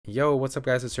Yo, what's up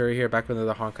guys, it's Suri here, back with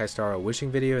another Honkai Star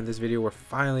wishing video. In this video we're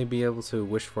finally be able to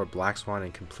wish for Black Swan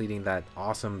and completing that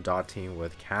awesome dot team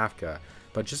with Kafka.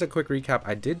 But just a quick recap,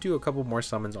 I did do a couple more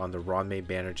summons on the Ronmei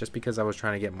banner just because I was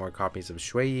trying to get more copies of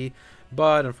Shui,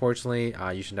 but unfortunately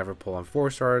you should never pull on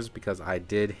 4 stars because I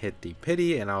did hit the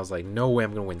pity and I was like, no way I'm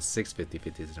gonna win 6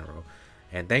 50/50s in a row.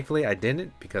 And thankfully I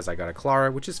didn't because I got a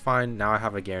Clara, which is fine. Now I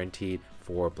have a guaranteed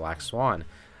for Black Swan.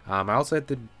 I also had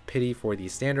the pity for the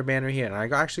standard banner here, and I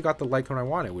actually got the Lycone I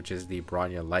wanted, which is the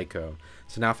Bronya Lycone.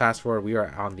 So now fast forward, we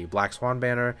are on the Black Swan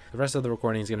banner. The rest of the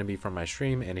recording is going to be from my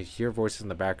stream, and if you hear voices in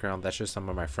the background, that's just some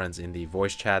of my friends in the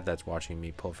voice chat that's watching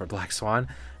me pull for Black Swan.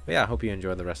 But yeah, I hope you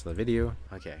enjoy the rest of the video.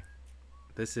 Okay,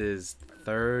 this is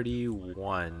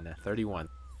 31.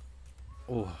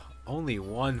 Oh, only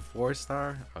one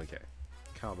 4-star? Okay,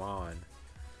 come on.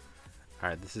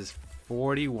 Alright, this is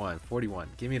 41.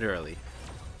 Give me it early.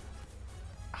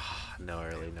 No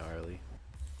early.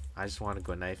 I just want to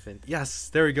go knife in. Yes,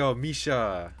 there we go,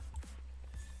 Misha.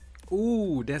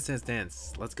 Ooh, dance.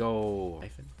 Let's go.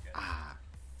 Knife in.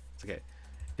 It's okay.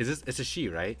 Is this? It's a she,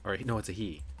 right? Or no, it's a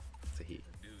he. It's a he.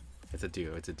 It's a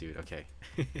dude. Okay.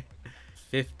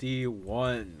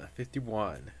 51.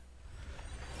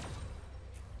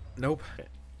 Nope.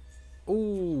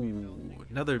 Ooh,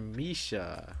 another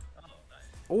Misha.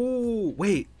 Oh,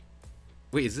 wait.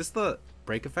 Is this the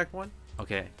break effect one?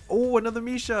 Okay. Oh, another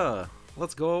Misha.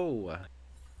 Let's go.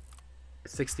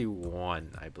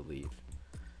 61, I believe.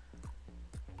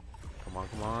 Come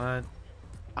on.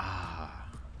 I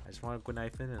just want to go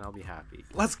knife in and I'll be happy.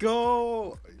 Let's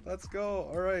go.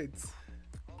 All right.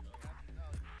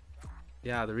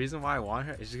 Yeah, the reason why I want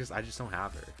her is because I just don't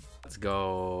have her. Let's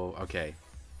go. Okay.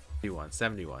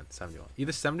 71.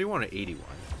 Either 71 or 81.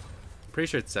 I'm pretty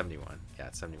sure it's 71. Yeah,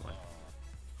 it's 71.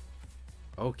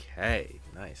 Okay,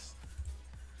 nice.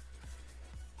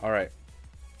 Alright.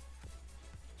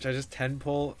 Should I just 10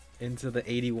 pull into the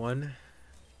 81?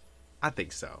 I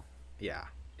think so. Yeah.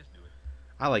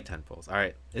 I like 10 pulls.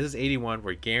 Alright, this is 81.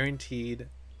 We're guaranteed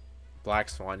Black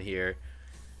Swan here.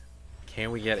 Can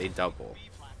we get a double?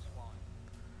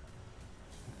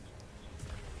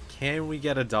 Can we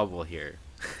get a double here?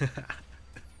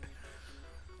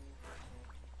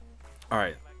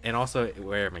 Alright, and also,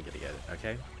 where am I going to get it?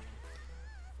 Okay.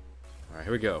 Alright,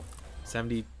 here we go.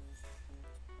 70.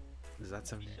 Is that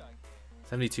 70?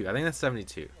 72. I think that's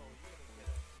 72.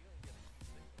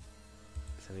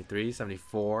 73,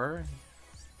 74,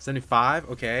 75.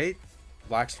 Okay.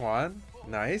 Black Swan.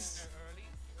 Nice.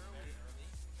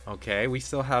 Okay, we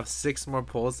still have 6 more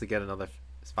pulls to get another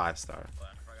 5-star.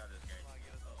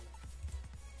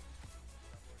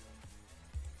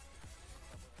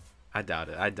 I doubt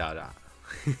it. I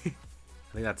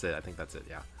think that's it.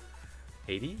 Yeah.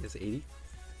 80? Is it 80?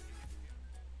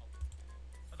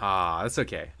 That's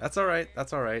okay. That's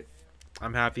alright.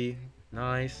 I'm happy.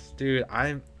 Nice. Dude,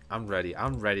 I'm ready.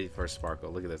 I'm ready for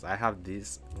Sparkle. Look at this. I have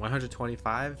these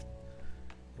 125.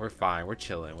 We're fine. We're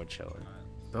chilling.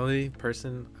 The only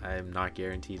person I'm not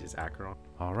guaranteed is Acheron.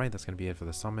 Alright, that's going to be it for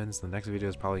the summons. The next video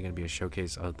is probably going to be a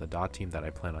showcase of the dot team that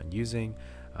I plan on using.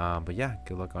 But yeah,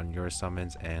 good luck on your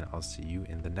summons, and I'll see you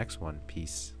in the next one.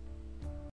 Peace.